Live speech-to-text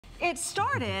It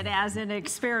started as an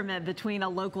experiment between a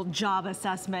local job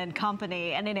assessment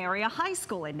company and an area high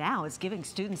school, and now it's giving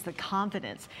students the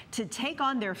confidence to take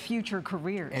on their future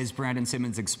careers. As Brandon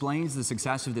Simmons explains, the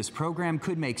success of this program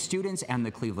could make students and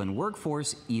the Cleveland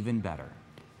workforce even better.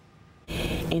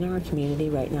 In our community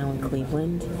right now in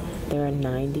Cleveland, there are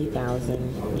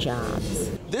 90,000 jobs.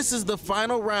 This is the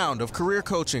final round of career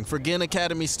coaching for Ginn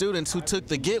Academy students who took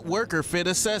the Get Worker Fit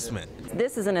assessment.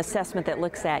 This is an assessment that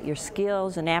looks at your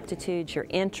skills and aptitudes, your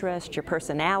interests, your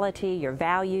personality, your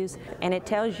values, and it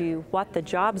tells you what the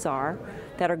jobs are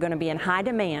that are going to be in high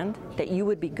demand that you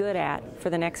would be good at for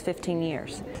the next 15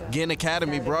 years. Ginn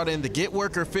Academy brought in the Get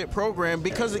Worker Fit program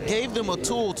because it gave them a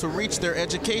tool to reach their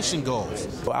education goals.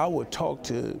 I would talk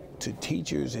to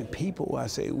teachers and people. I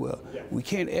say, well, we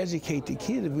can't educate the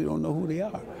kids if we don't know who they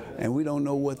are and we don't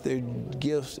know what their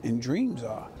gifts and dreams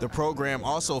are. The program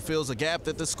also fills a gap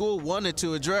that the school wanted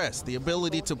to address, the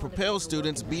ability to propel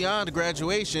students beyond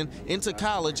graduation into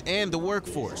college and the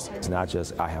workforce. It's not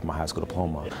just I have my high school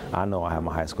diploma. I know I have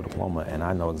my high school diploma and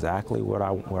I know exactly where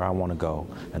I want to go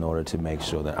in order to make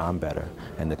sure that I'm better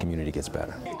and the community gets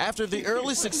better. After the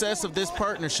early success of this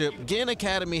partnership, Ginn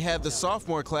Academy had the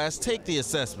sophomore class take the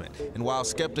assessment. And while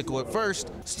skeptical at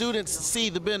first, students see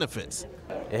the benefits.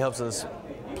 It helps us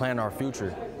plan our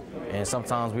future, and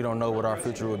sometimes we don't know what our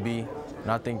future would be. And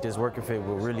I think this working fit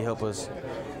will really help us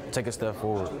take a step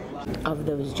forward. Of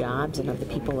those jobs and of the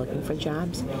people looking for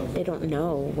jobs, they don't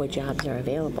know what jobs are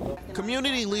available.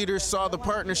 Community leaders saw the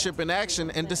partnership in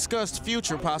action and discussed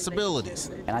future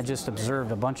possibilities. And I just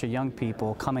observed a bunch of young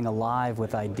people coming alive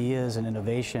with ideas and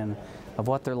innovation of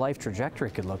what their life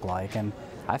trajectory could look like. And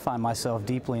I find myself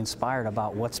deeply inspired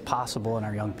about what's possible in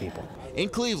our young people. In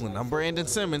Cleveland, I'm Brandon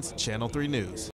Simmons, Channel 3 News.